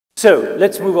So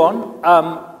let's move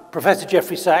on. Professor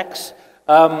Jeffrey Sachs,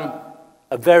 a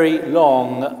very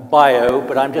long bio,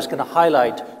 but I'm just going to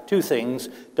highlight two things.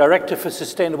 Director for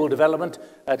Sustainable Development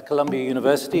at Columbia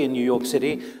University in New York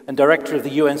City, and Director of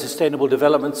the UN Sustainable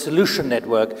Development Solution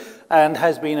Network, and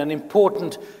has been an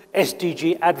important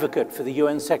SDG advocate for the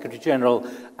UN Secretary General,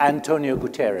 Antonio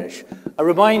Guterres. A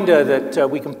reminder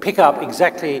that we can pick up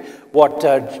exactly what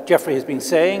Jeffrey has been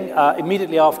saying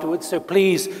immediately afterwards, so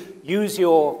please use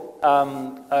your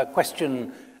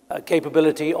question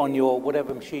capability on your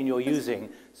whatever machine you're using,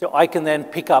 so I can then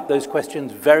pick up those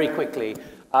questions very quickly,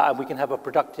 and we can have a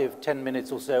productive 10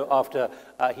 minutes or so after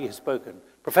he has spoken.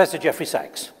 Professor Jeffrey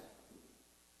Sachs.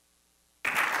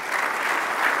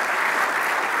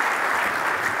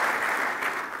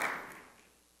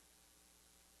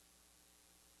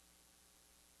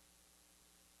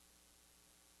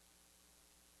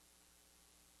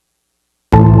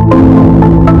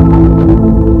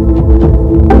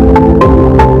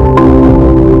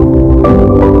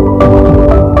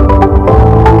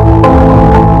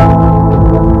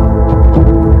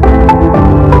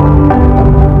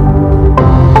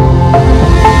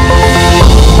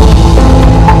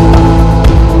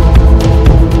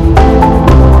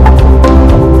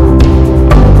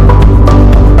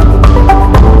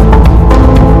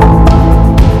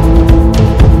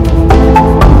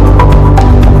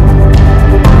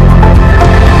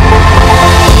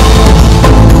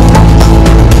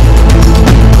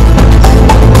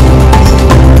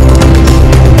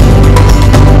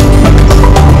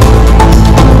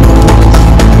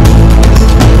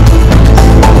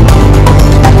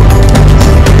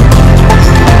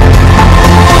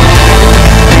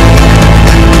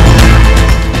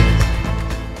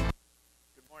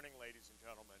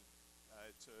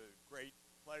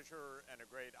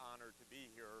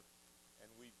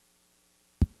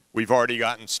 We've already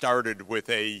gotten started with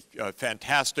a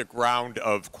fantastic round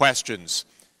of questions.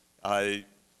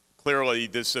 Clearly,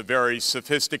 this is a very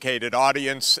sophisticated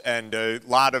audience and a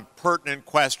lot of pertinent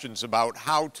questions about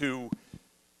how to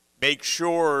make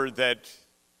sure that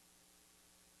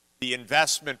the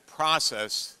investment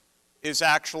process is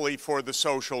actually for the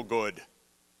social good.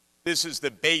 This is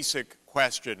the basic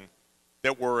question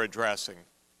that we're addressing.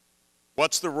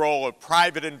 What's the role of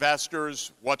private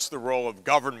investors? What's the role of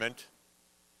government?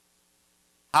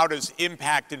 How does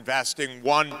impact investing,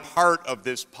 one part of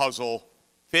this puzzle,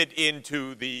 fit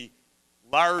into the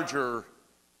larger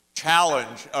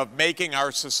challenge of making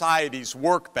our societies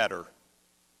work better?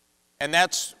 And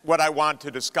that's what I want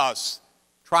to discuss,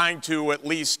 trying to at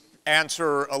least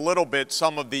answer a little bit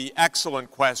some of the excellent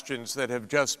questions that have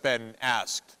just been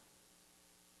asked.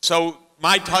 So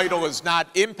my title is not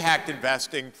Impact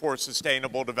Investing for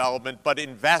Sustainable Development, but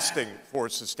Investing for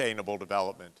Sustainable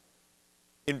Development.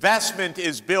 Investment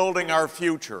is building our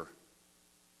future.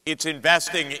 It's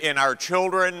investing in our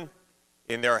children,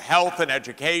 in their health and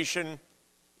education.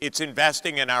 It's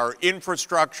investing in our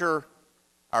infrastructure,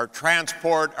 our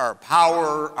transport, our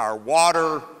power, our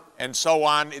water, and so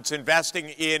on. It's investing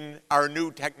in our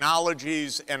new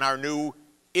technologies and our new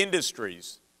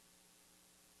industries.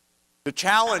 The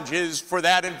challenge is for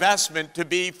that investment to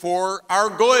be for our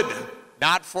good,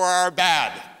 not for our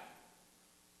bad.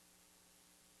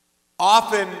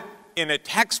 Often in a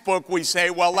textbook we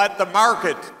say, well, let the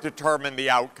market determine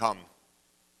the outcome.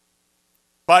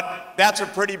 But that's a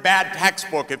pretty bad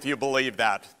textbook if you believe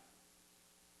that.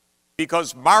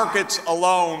 Because markets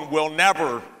alone will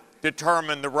never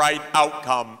determine the right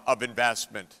outcome of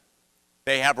investment.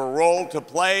 They have a role to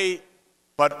play,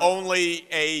 but only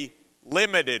a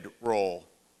limited role.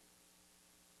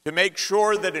 To make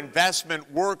sure that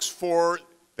investment works for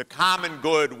the common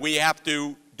good, we have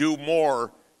to do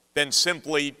more than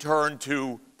simply turn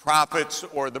to profits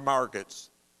or the markets.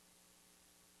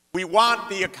 We want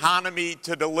the economy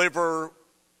to deliver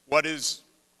what is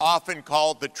often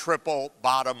called the triple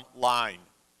bottom line.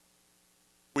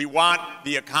 We want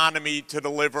the economy to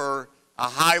deliver a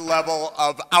high level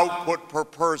of output per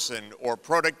person or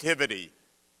productivity,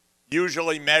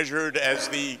 usually measured as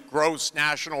the gross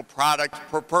national product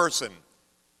per person.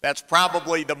 That's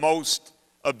probably the most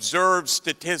observed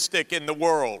statistic in the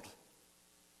world.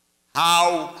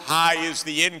 How high is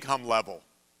the income level?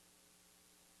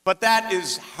 But that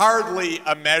is hardly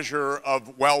a measure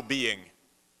of well-being.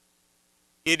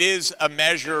 It is a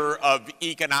measure of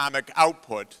economic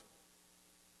output.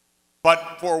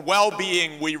 But for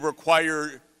well-being, we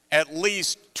require at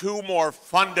least two more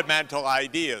fundamental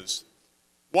ideas.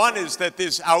 One is that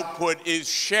this output is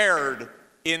shared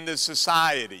in the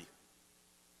society.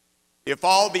 If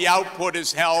all the output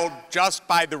is held just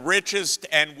by the richest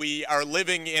and we are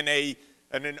living in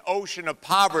an ocean of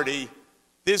poverty,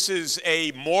 This is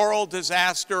a moral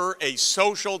disaster, a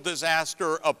social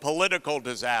disaster, a political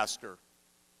disaster.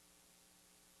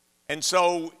 And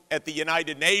so at the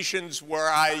United Nations, where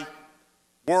I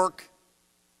work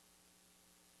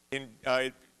in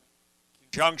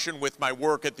conjunction with my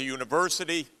work at the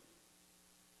university,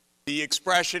 the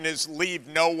expression is leave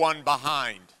no one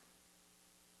behind.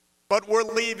 But we're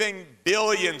leaving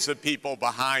billions of people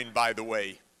behind, by the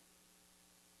way.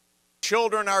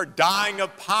 Children are dying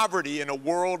of poverty in a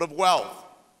world of wealth.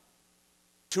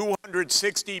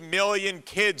 260 million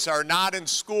kids are not in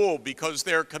school because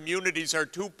their communities are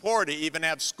too poor to even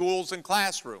have schools and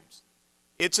classrooms.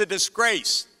 It's a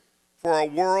disgrace for a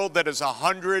world that is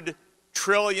 $100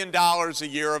 trillion a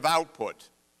year of output.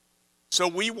 So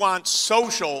we want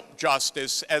social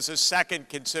justice as a second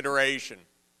consideration.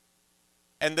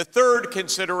 And the third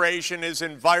consideration is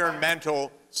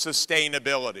environmental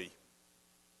sustainability.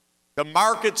 The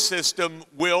market system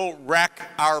will wreck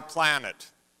our planet.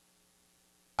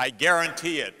 I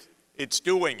guarantee it. It's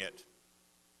doing it.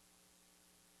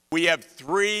 We have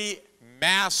 3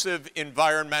 massive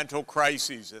environmental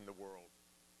crises in the world.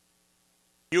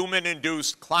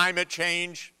 Human-induced climate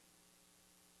change,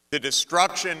 the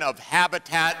destruction of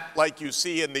habitat like you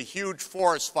see in the huge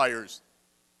forest fires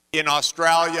in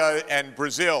Australia and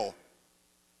Brazil,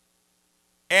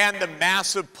 and the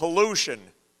massive pollution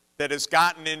that has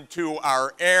gotten into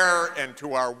our air and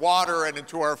to our water and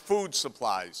into our food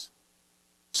supplies.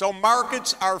 So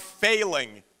markets are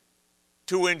failing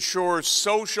to ensure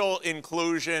social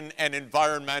inclusion and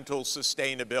environmental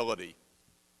sustainability.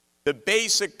 The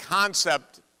basic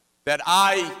concept that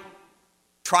I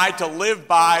try to live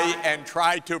by and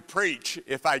try to preach,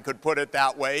 if I could put it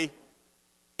that way,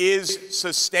 is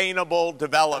sustainable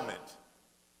development.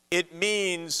 It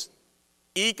means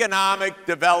economic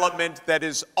development that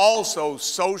is also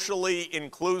socially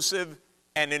inclusive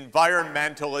and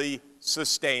environmentally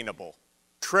sustainable.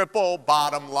 Triple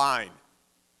bottom line.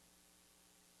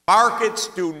 Markets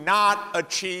do not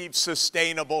achieve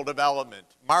sustainable development.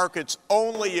 Markets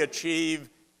only achieve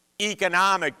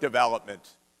economic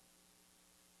development.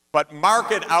 But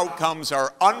market outcomes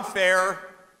are unfair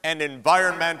and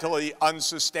environmentally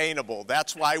unsustainable.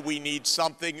 That's why we need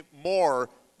something more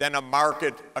than a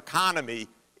market economy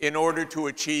in order to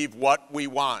achieve what we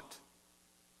want.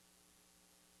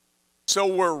 So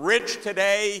we're rich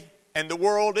today, and the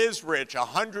world is rich,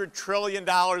 $100 trillion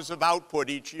of output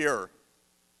each year.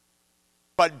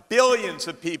 But billions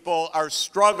of people are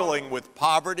struggling with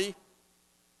poverty.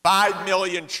 5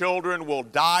 million children will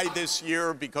die this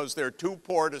year because they're too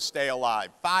poor to stay alive.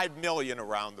 5 million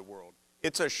around the world.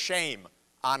 It's a shame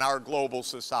on our global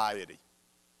society.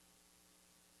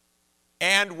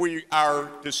 And we are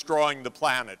destroying the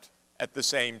planet at the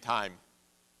same time.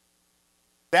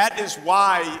 That is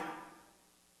why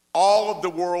all of the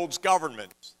world's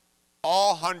governments,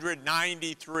 all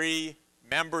 193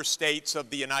 member states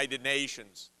of the United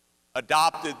Nations,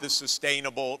 adopted the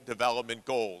Sustainable Development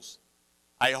Goals.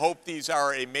 I hope these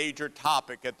are a major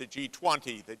topic at the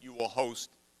G20 that you will host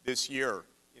this year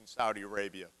in Saudi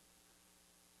Arabia.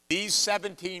 These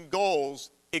 17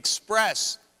 goals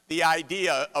express the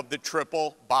idea of the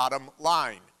triple bottom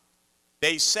line.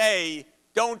 They say,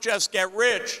 don't just get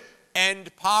rich,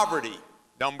 end poverty,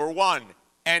 number 1.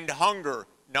 End hunger,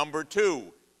 number 2.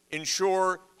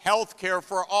 Ensure health care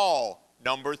for all,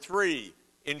 number 3.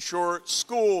 Ensure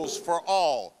schools for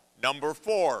all, number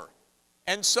 4.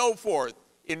 And so forth.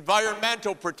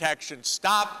 Environmental protection,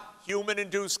 stop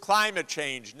human-induced climate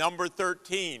change, number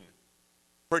 13.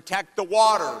 Protect the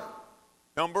water,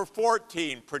 number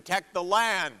 14. Protect the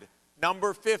land,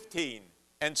 number 15,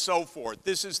 and so forth.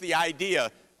 This is the idea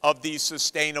of these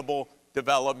Sustainable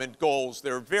Development Goals.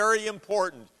 They're very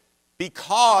important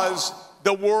because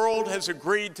the world has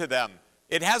agreed to them.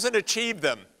 It hasn't achieved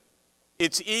them.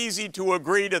 It's easy to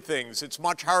agree to things. It's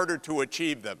much harder to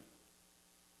achieve them.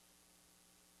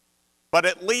 But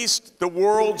at least the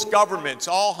world's governments,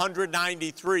 all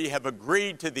 193, have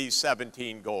agreed to these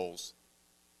 17 goals.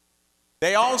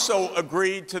 They also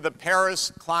agreed to the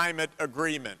Paris Climate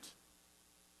Agreement.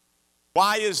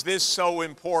 Why is this so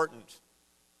important?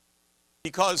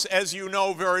 Because, as you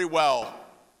know very well,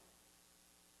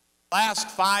 last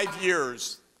 5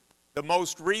 years, the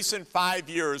most recent 5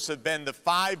 years have been the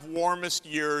 5 warmest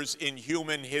years in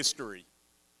human history.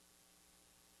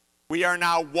 We are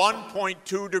now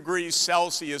 1.2 degrees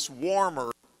Celsius warmer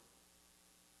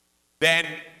than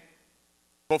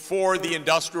before the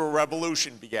Industrial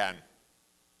Revolution began.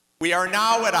 We are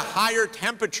now at a higher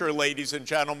temperature, ladies and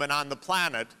gentlemen, on the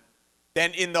planet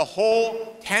than in the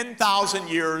whole 10,000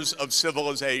 years of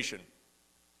civilization.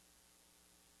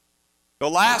 The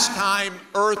last time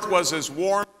Earth was as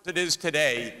warm as it is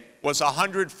today was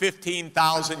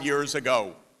 115,000 years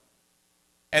ago.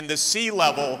 And the sea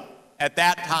level at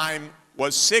that time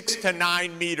was 6 to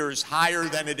 9 meters higher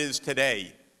than it is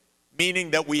today, meaning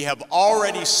that we have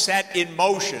already set in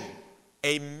motion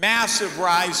a massive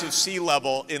rise of sea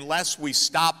level unless we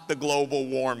stop the global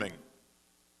warming.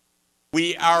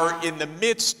 We are in the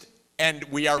midst, and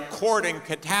we are courting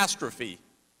catastrophe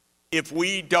if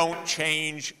we don't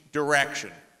change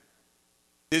direction.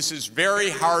 This is very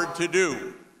hard to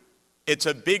do. It's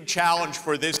a big challenge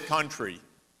for this country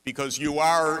because you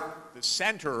are the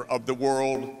center of the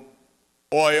world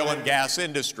oil and gas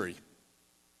industry.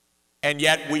 And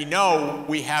yet we know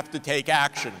we have to take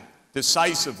action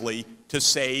decisively to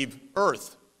save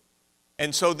Earth.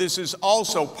 And so this is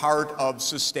also part of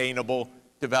sustainable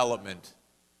development.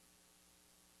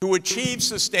 To achieve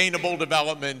sustainable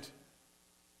development,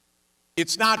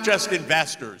 it's not just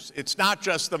investors, it's not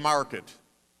just the market.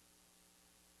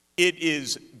 It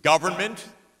is government,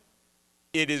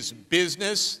 it is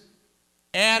business,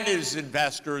 and it is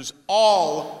investors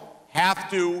all have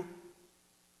to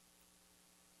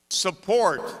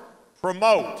support,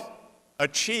 promote,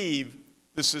 achieve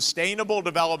the Sustainable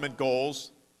Development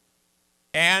Goals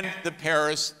and the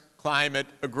Paris Climate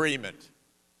Agreement.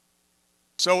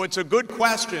 So it's a good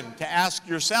question to ask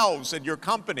yourselves and your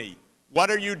company, what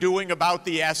are you doing about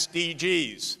the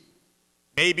SDGs?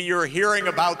 Maybe you're hearing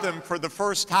about them for the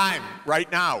first time right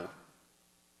now,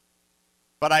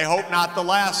 but I hope not the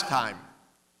last time.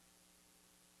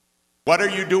 What are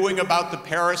you doing about the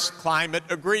Paris Climate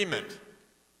Agreement?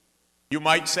 You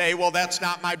might say, well, that's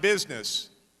not my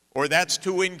business, or that's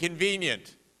too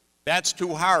inconvenient, that's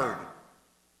too hard.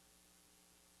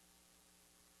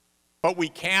 But we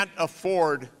can't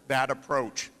afford that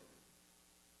approach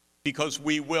because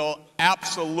we will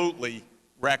absolutely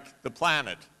wreck the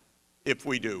planet if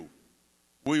we do.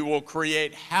 We will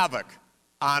create havoc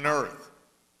on Earth.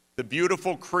 The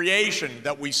beautiful creation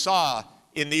that we saw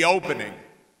in the opening,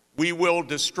 we will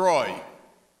destroy.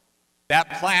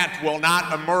 That plant will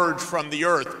not emerge from the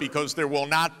earth because there will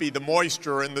not be the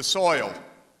moisture in the soil.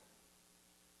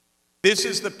 This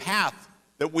is the path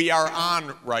that we are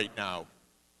on right now.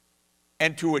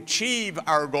 And to achieve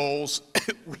our goals,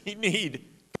 we need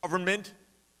government,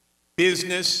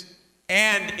 business,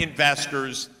 and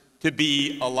investors to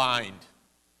be aligned.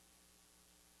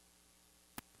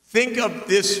 Think of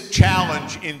this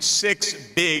challenge in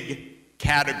 6 big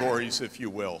categories, if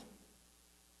you will.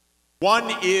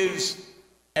 One is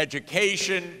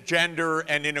education, gender,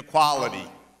 and inequality.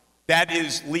 That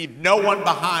is, leave no one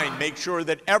behind. Make sure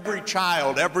that every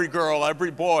child, every girl, every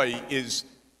boy is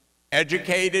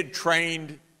educated,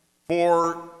 trained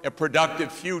for a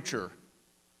productive future.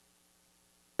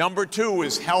 Number 2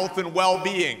 is health and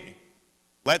well-being.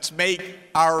 Let's make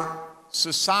our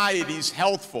societies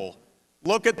healthful.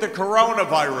 Look at the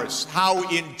coronavirus, how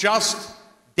in just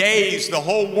days the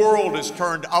whole world is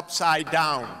turned upside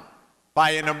down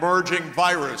by an emerging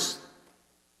virus.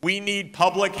 We need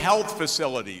public health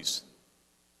facilities.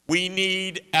 We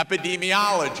need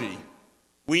epidemiology.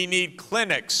 We need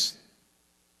clinics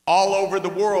all over the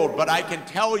world. But I can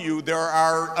tell you there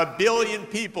are 1 billion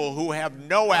people who have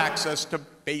no access to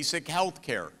basic health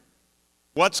care.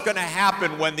 What's going to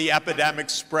happen when the epidemic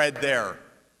spread there?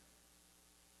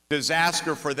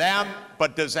 Disaster for them,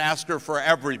 but disaster for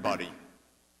everybody.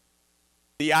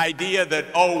 The idea that,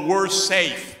 oh, we're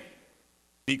safe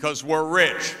because we're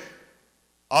rich,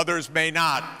 others may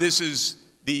not. This is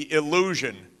the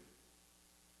illusion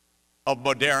of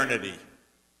modernity.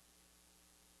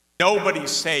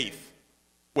 Nobody's safe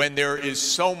when there is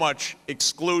so much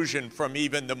exclusion from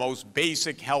even the most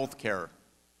basic health care.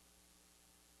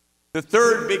 The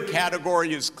third big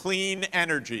category is clean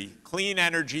energy. Clean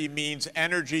energy means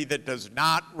energy that does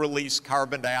not release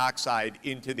carbon dioxide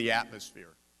into the atmosphere.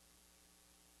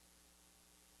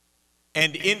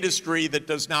 And industry that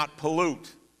does not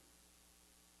pollute.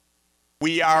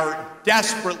 We are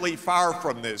desperately far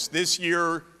from this. This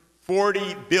year,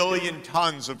 40 billion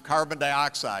tons of carbon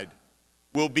dioxide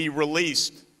will be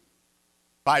released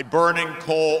by burning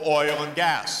coal, oil, and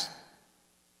gas.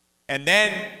 And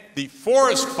then the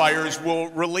forest fires will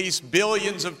release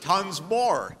billions of tons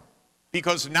more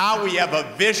because now we have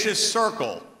a vicious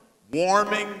circle,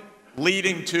 warming,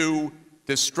 leading to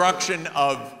destruction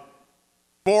of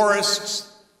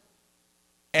forests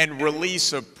and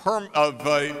release of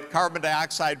carbon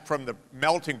dioxide from the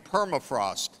melting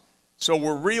permafrost. So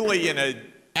we're really in an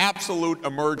absolute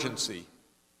emergency.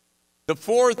 The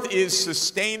fourth is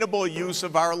sustainable use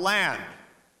of our land,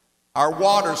 our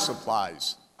water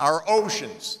supplies, our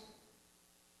oceans.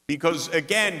 Because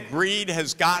again, greed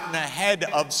has gotten ahead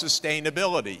of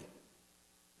sustainability.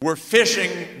 We're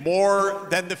fishing more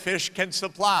than the fish can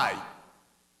supply.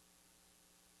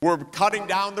 We're cutting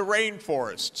down the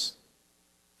rainforests.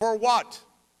 For what?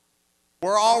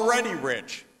 We're already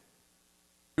rich.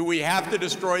 Do we have to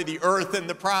destroy the earth in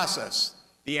the process?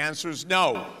 The answer is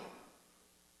no.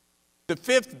 The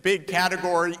fifth big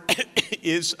category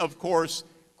is, of course,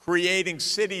 creating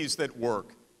cities that work,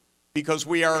 because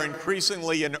we are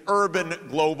increasingly an urban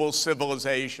global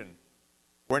civilization.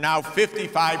 We're now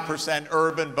 55%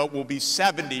 urban, but we'll be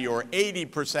 70 or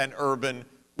 80% urban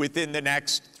within the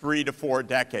next 3 to 4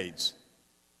 decades.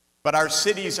 But our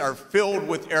cities are filled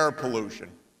with air pollution.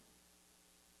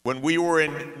 When we were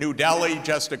in New Delhi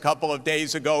just a couple of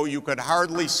days ago, you could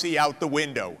hardly see out the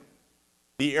window.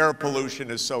 The air pollution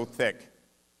is so thick.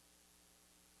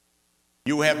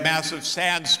 You have massive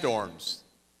sandstorms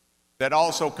that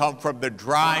also come from the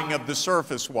drying of the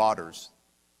surface waters.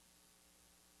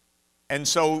 And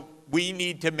so we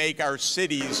need to make our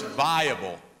cities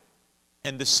viable.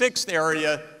 And the sixth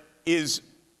area is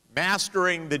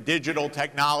mastering the digital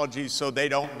technologies so they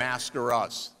don't master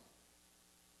us.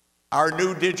 Our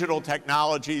new digital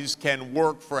technologies can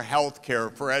work for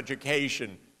healthcare, for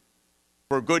education,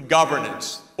 for good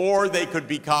governance, or they could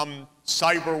become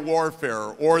cyber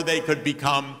warfare, or they could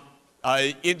become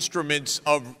instruments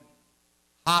of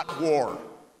hot war.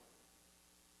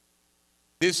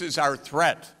 This is our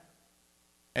threat.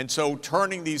 And so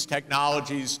turning these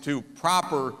technologies to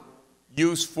proper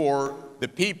use for the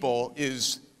people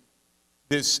is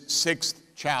this sixth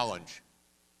challenge.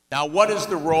 Now, what is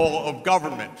the role of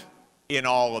government in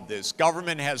all of this?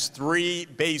 Government has 3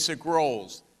 basic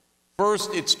roles.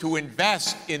 First, it's to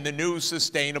invest in the new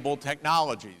sustainable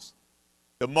technologies.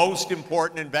 The most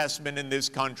important investment in this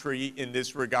country in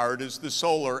this regard is the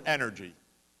solar energy,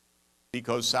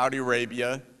 because Saudi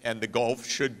Arabia and the Gulf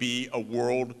should be a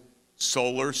world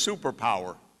solar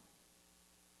superpower,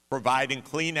 providing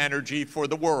clean energy for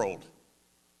the world.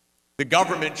 The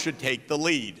government should take the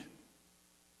lead.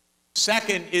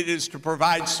 Second, it is to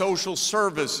provide social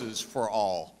services for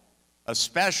all,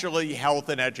 especially health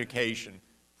and education,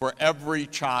 for every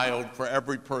child, for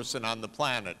every person on the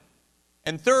planet.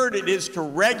 And third, it is to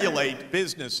regulate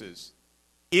businesses.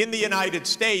 In the United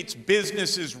States,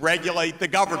 businesses regulate the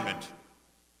government.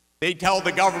 They tell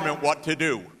the government what to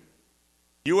do.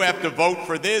 You have to vote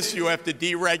for this, you have to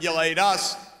deregulate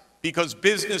us, because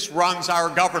business runs our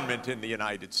government in the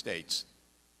United States.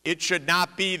 It should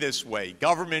not be this way.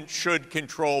 Government should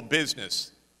control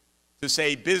business. To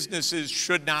say businesses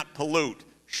should not pollute,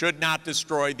 should not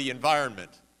destroy the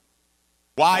environment.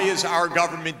 Why is our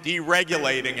government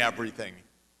deregulating everything?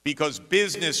 Because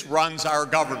business runs our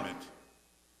government,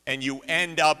 and you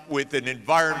end up with an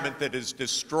environment that is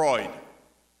destroyed.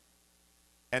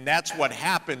 And that's what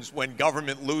happens when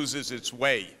government loses its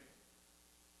way.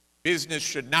 Business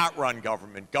should not run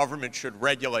government. Government should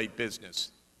regulate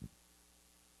business.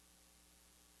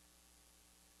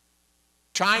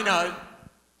 China,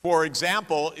 for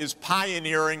example, is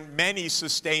pioneering many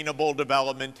sustainable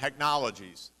development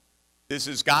technologies. This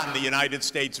has gotten the United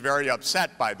States very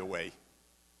upset, by the way.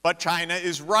 But China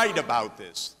is right about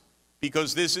this,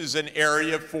 because this is an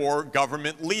area for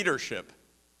government leadership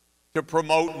to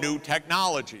promote new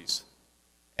technologies.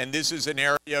 And this is an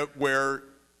area where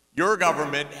your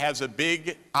government has a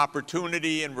big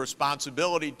opportunity and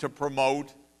responsibility to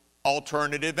promote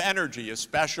alternative energy,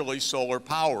 especially solar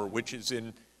power, which is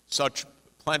in such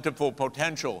plentiful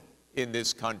potential in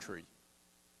this country.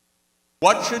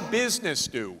 What should business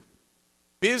do?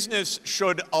 Business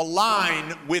should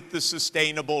align with the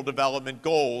Sustainable Development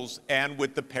Goals and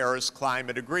with the Paris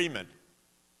Climate Agreement.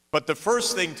 But the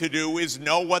first thing to do is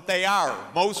know what they are.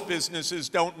 Most businesses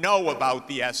don't know about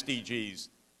the SDGs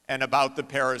and about the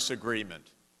Paris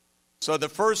Agreement. So the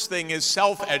first thing is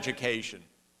self-education.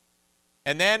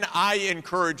 And then I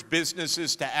encourage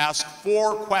businesses to ask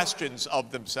 4 questions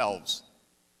of themselves.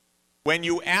 When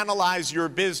you analyze your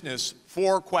business,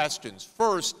 4 questions.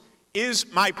 First,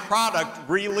 is my product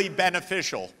really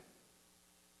beneficial?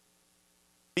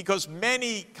 Because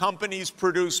many companies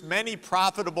produce many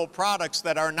profitable products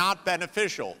that are not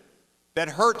beneficial, that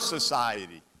hurt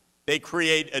society. They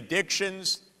create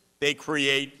addictions, they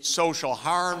create social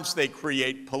harms, they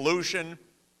create pollution.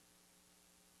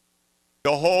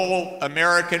 The whole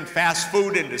American fast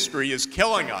food industry is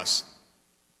killing us.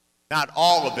 Not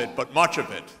all of it, but much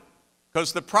of it,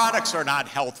 because the products are not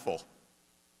healthful.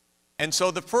 And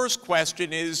so the first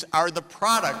question is, are the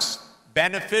products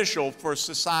beneficial for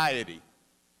society?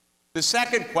 The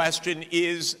second question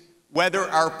is whether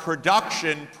our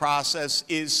production process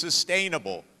is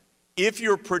sustainable. If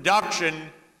your production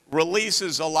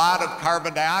releases a lot of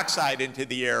carbon dioxide into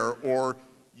the air or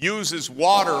uses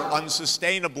water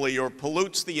unsustainably or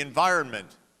pollutes the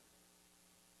environment,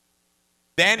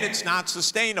 then it's not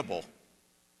sustainable.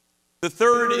 The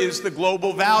third is the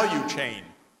global value chain.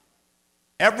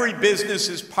 Every business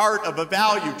is part of a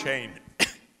value chain.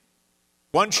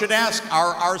 One should ask,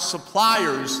 are our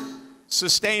suppliers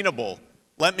sustainable?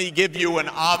 Let me give you an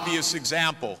obvious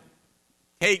example.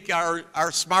 Take our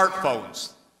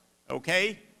smartphones,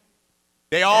 okay?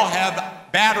 They all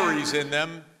have batteries in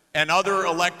them and other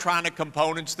electronic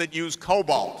components that use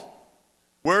cobalt.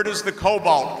 Where does the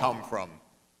cobalt come from?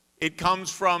 It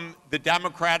comes from the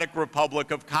Democratic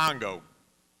Republic of Congo.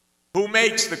 Who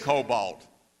makes the cobalt?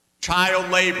 Child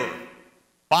labor,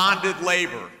 bonded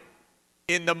labor,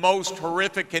 in the most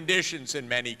horrific conditions in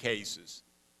many cases.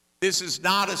 This is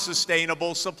not a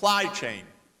sustainable supply chain.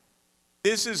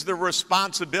 This is the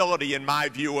responsibility, in my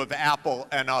view, of Apple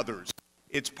and others.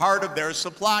 It's part of their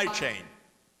supply chain.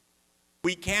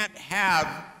 We can't have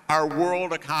our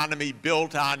world economy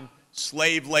built on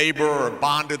slave labor or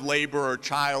bonded labor or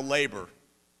child labor.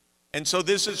 And so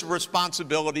this is a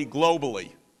responsibility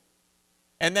globally.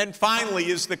 And then finally,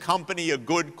 is the company a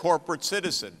good corporate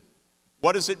citizen?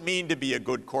 What does it mean to be a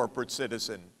good corporate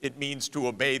citizen? It means to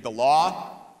obey the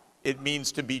law. It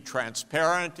means to be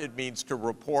transparent. It means to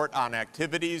report on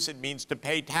activities. It means to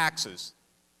pay taxes.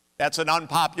 That's an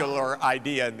unpopular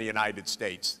idea in the United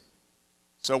States.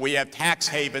 So we have tax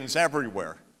havens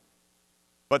everywhere.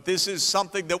 But this is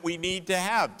something that we need to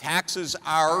have. Taxes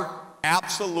are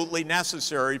absolutely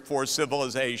necessary for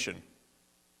civilization.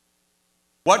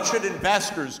 What should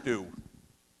investors do?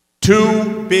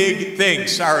 Two big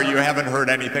things. Sorry, you haven't heard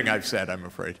anything I've said, I'm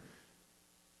afraid.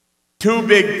 Two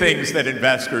big things that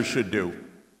investors should do.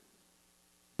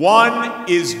 One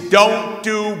is don't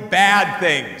do bad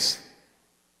things.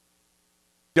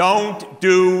 Don't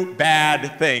do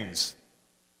bad things.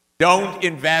 Don't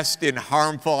invest in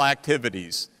harmful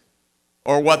activities.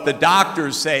 Or what the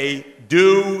doctors say,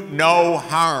 do no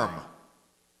harm.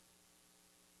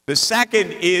 The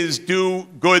second is do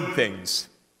good things.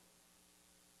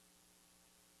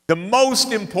 The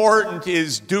most important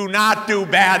is do not do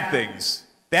bad things.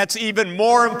 That's even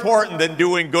more important than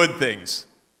doing good things.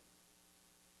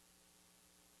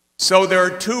 So there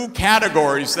are two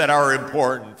categories that are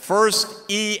important. First,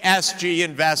 ESG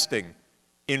investing,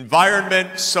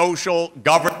 environment, social,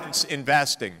 governance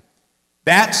investing.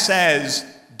 That says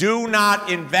do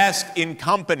not invest in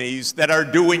companies that are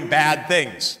doing bad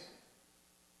things.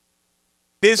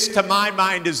 This, to my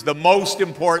mind, is the most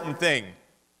important thing.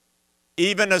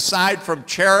 Even aside from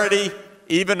charity,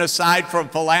 even aside from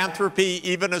philanthropy,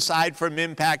 even aside from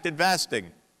impact investing.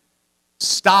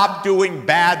 Stop doing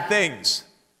bad things.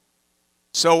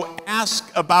 So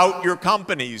ask about your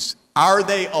companies. Are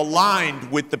they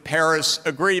aligned with the Paris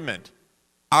Agreement?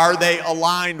 Are they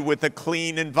aligned with a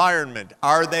clean environment?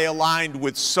 Are they aligned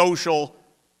with social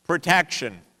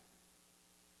protection?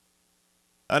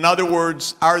 In other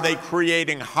words, are they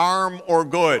creating harm or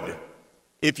good?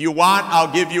 If you want,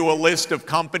 I'll give you a list of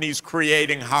companies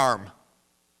creating harm.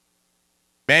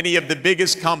 Many of the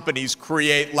biggest companies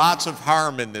create lots of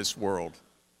harm in this world.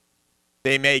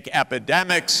 They make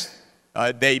epidemics,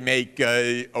 they make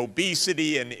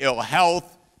obesity and ill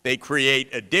health, they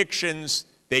create addictions,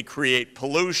 they create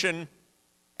pollution,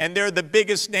 and they're the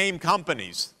biggest name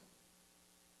companies.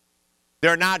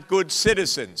 They're not good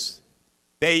citizens.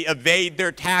 They evade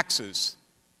their taxes.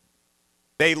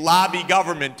 They lobby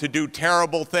government to do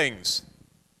terrible things.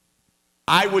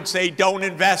 I would say don't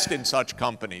invest in such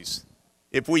companies.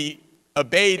 If we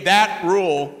obeyed that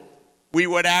rule, we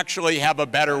would actually have a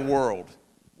better world.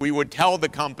 We would tell the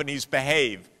companies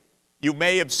behave. You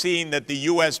may have seen that the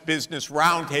U.S. Business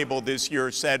Roundtable this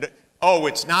year said, oh,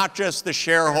 it's not just the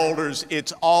shareholders,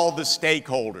 it's all the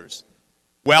stakeholders.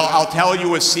 Well, I'll tell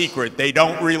you a secret. They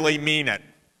don't really mean it.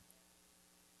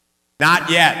 Not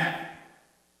yet.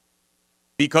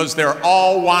 Because they're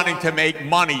all wanting to make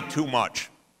money too much.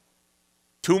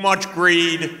 Too much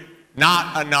greed,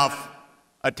 not enough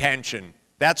attention.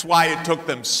 That's why it took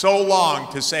them so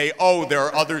long to say, oh, there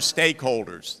are other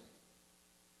stakeholders.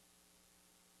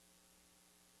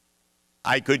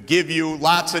 I could give you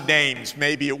lots of names.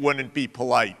 Maybe it wouldn't be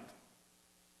polite.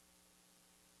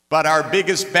 But our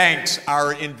biggest banks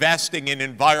are investing in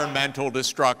environmental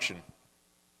destruction,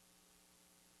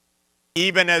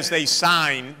 even as they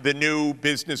sign the new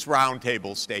Business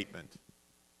Roundtable statement.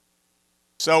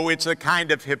 So it's a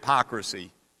kind of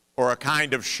hypocrisy or a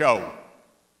kind of show.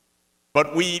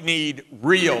 But we need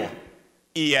real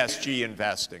ESG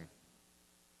investing.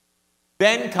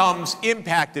 Then comes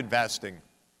impact investing.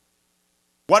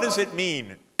 What does it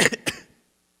mean?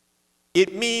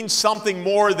 It means something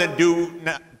more than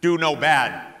do no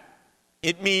bad.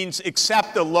 It means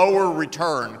accept a lower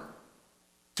return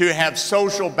to have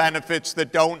social benefits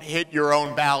that don't hit your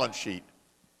own balance sheet.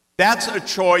 That's a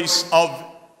choice of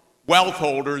wealth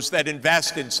holders that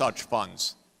invest in such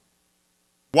funds.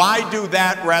 Why do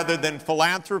that rather than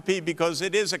philanthropy? Because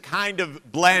it is a kind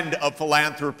of blend of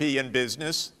philanthropy and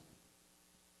business.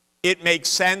 It makes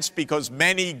sense because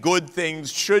many good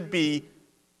things should be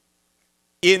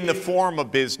in the form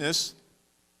of business.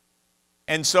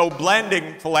 And so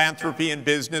blending philanthropy and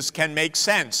business can make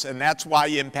sense, and that's why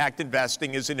impact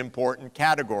investing is an important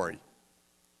category.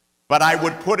 But I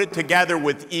would put it together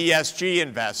with ESG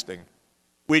investing,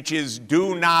 which is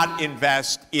do not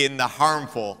invest in the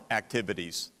harmful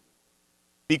activities,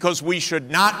 because we should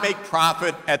not make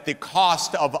profit at the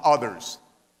cost of others.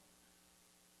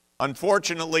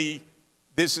 Unfortunately,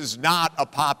 this is not a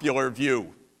popular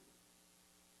view.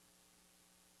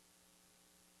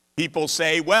 People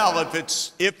say, well,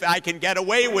 if I can get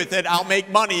away with it, I'll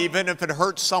make money even if it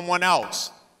hurts someone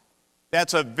else.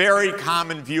 That's a very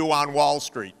common view on Wall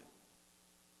Street.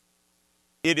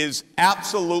 It is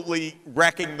absolutely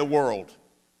wrecking the world.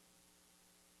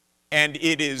 And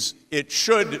it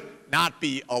should not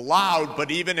be allowed, but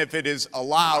even if it is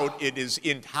allowed, it is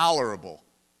intolerable.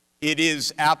 It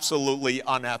is absolutely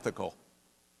unethical.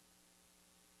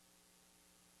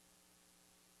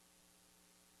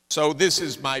 So this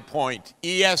is my point.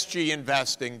 ESG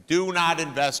investing, do not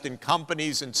invest in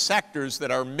companies and sectors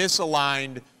that are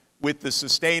misaligned with the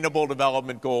Sustainable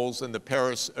Development Goals and the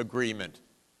Paris Agreement.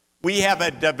 We have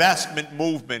a divestment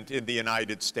movement in the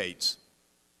United States.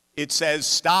 It says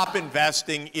stop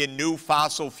investing in new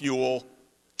fossil fuel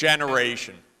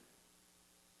generation.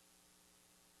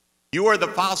 You are the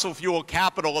fossil fuel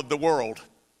capital of the world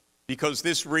because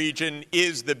this region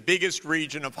is the biggest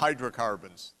region of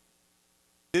hydrocarbons.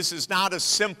 This is not a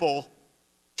simple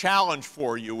challenge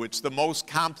for you. It's the most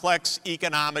complex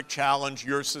economic challenge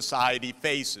your society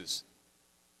faces.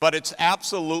 But it's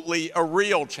absolutely a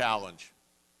real challenge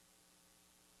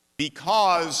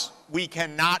because we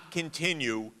cannot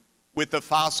continue with a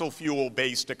fossil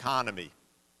fuel-based economy.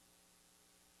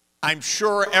 I'm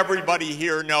sure everybody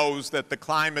here knows that the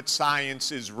climate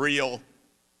science is real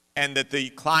and that the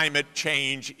climate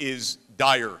change is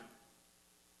dire.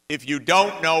 If you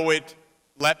don't know it,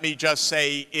 let me just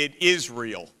say it is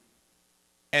real,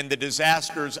 and the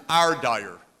disasters are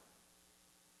dire,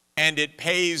 and it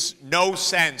pays no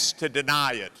sense to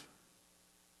deny it.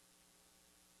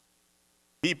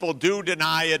 People do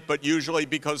deny it, but usually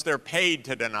because they're paid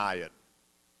to deny it.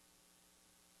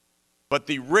 But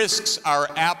the risks are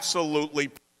absolutely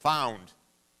profound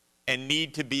and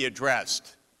need to be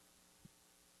addressed.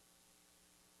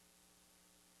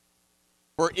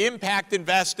 For impact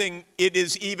investing, it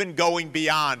is even going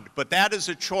beyond, but that is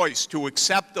a choice to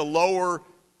accept a lower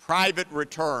private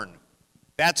return.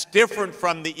 That's different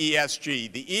from the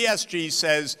ESG. The ESG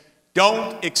says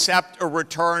don't accept a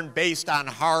return based on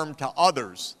harm to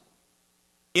others.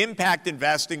 Impact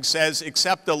investing says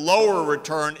accept a lower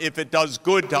return if it does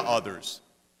good to others.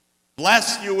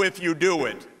 Bless you if you do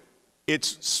it.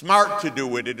 It's smart to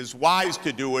do it, it is wise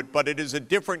to do it, but it is a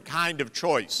different kind of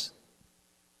choice.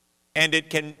 And it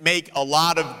can make a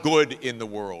lot of good in the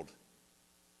world.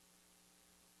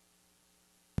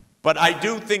 But I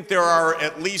do think there are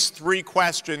at least 3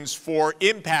 questions for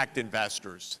impact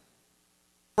investors.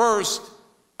 First,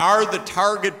 are the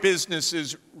target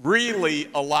businesses really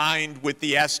aligned with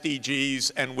the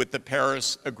SDGs and with the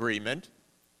Paris Agreement?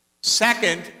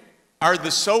 Second, are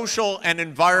the social and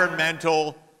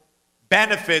environmental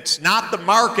benefits, not the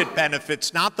market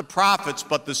benefits, not the profits,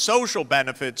 but the social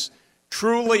benefits,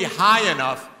 truly high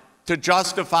enough to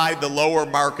justify the lower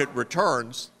market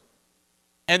returns?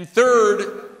 And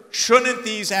third, shouldn't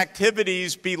these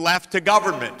activities be left to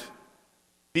government?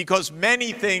 Because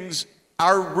many things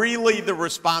are really the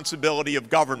responsibility of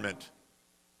government.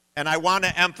 And I want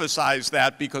to emphasize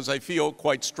that because I feel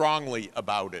quite strongly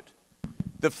about it.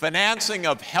 The financing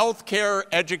of healthcare,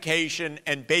 education,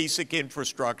 and basic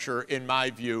infrastructure, in my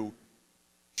view,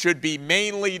 should be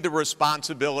mainly the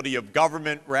responsibility of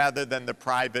government rather than the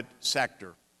private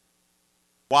sector.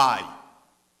 Why?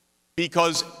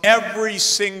 Because every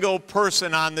single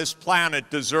person on this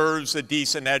planet deserves a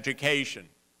decent education.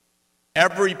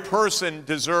 Every person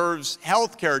deserves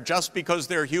health care just because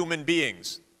they're human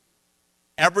beings.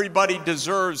 Everybody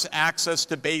deserves access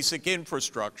to basic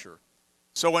infrastructure.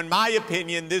 So in my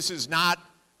opinion, this is not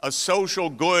a social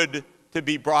good to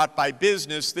be brought by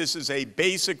business. This is a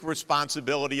basic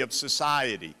responsibility of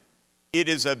society. It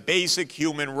is a basic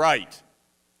human right.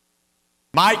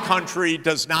 My country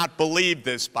does not believe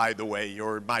this, by the way,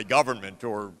 or my government,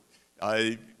 or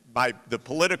the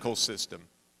political system.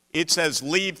 It says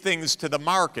leave things to the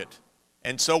market.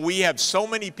 And so we have so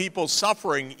many people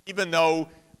suffering, even though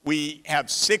we have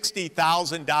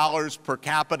 $60,000 per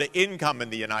capita income in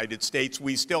the United States,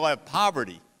 we still have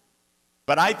poverty.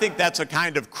 But I think that's a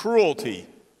kind of cruelty,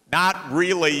 not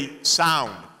really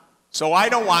sound. So I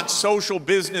don't want social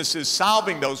businesses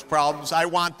solving those problems. I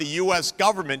want the U.S.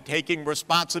 government taking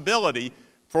responsibility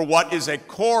for what is a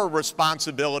core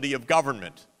responsibility of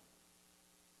government.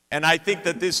 And I think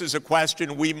that this is a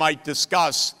question we might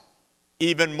discuss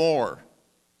even more.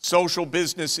 Social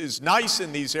business is nice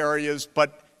in these areas,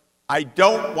 but I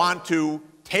don't want to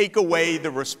take away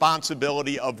the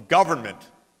responsibility of government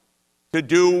to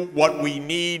do what we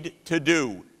need to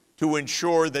do to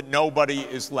ensure that nobody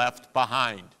is left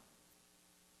behind.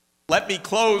 Let me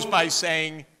close by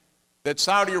saying that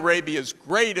Saudi Arabia's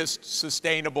greatest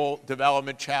sustainable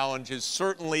development challenge is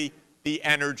certainly the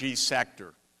energy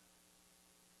sector.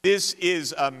 This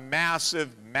is a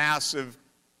massive, massive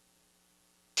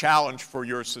challenge for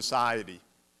your society,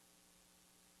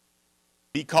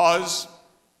 because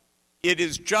it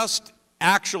is just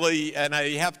actually, and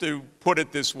I have to put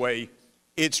it this way,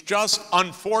 it's just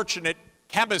unfortunate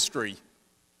chemistry.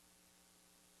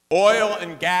 Oil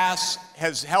and gas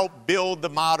has helped build the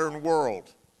modern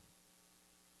world.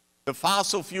 The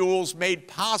fossil fuels made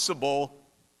possible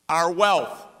our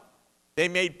wealth. They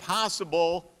made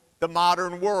possible the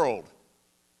modern world.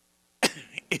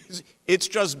 It's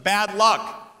just bad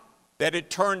luck that it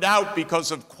turned out,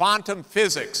 because of quantum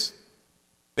physics,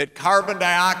 that carbon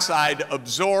dioxide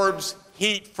absorbs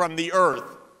heat from the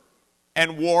earth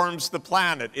and warms the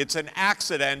planet. It's an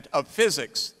accident of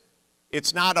physics.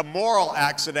 It's not a moral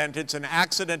accident, it's an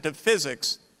accident of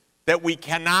physics that we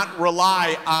cannot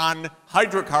rely on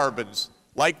hydrocarbons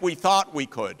like we thought we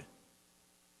could.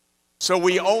 So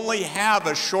we only have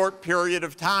a short period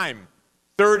of time,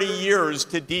 30 years,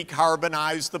 to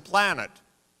decarbonize the planet.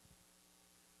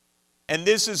 And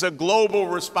this is a global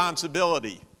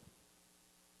responsibility.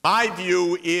 My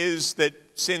view is that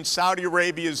since Saudi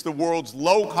Arabia is the world's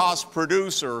low-cost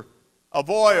producer of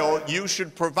oil, you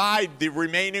should provide the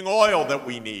remaining oil that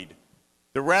we need.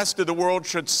 The rest of the world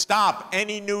should stop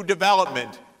any new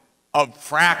development of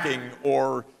fracking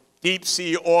or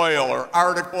deep-sea oil or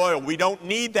Arctic oil. We don't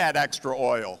need that extra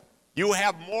oil. You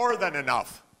have more than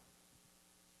enough.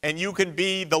 And you can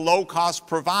be the low-cost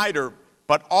provider,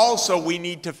 but also we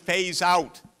need to phase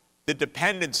out the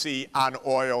dependency on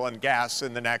oil and gas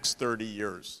in the next 30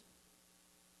 years.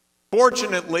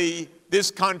 Fortunately, this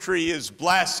country is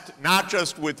blessed not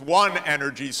just with one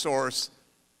energy source,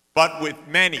 but with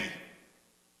many,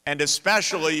 and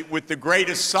especially with the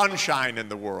greatest sunshine in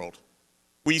the world.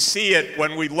 We see it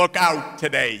when we look out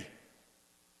today.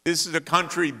 This is a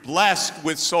country blessed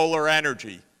with solar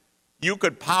energy. You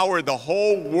could power the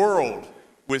whole world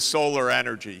with solar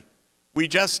energy. We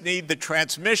just need the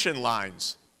transmission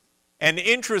lines. And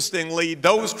interestingly,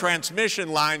 those transmission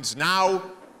lines now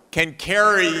can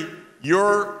carry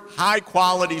your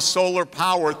high-quality solar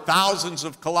power thousands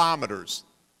of kilometers.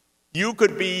 You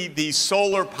could be the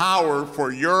solar power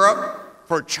for Europe,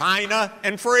 for China,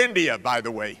 and for India, by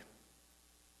the way.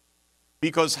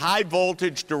 Because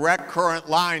high-voltage direct current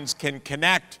lines can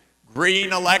connect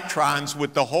green electrons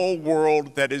with the whole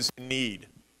world that is in need.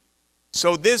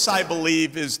 So this, I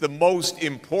believe, is the most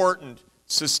important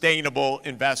sustainable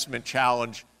investment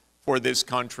challenge for this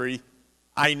country.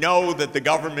 I know that the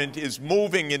government is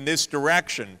moving in this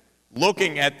direction,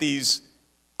 looking at these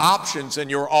options,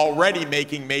 and you're already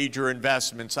making major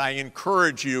investments. I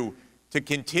encourage you to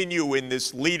continue in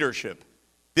this leadership.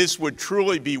 This would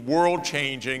truly be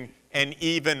world-changing and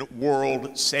even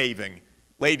world-saving.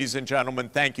 Ladies and gentlemen,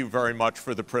 thank you very much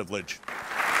for the privilege.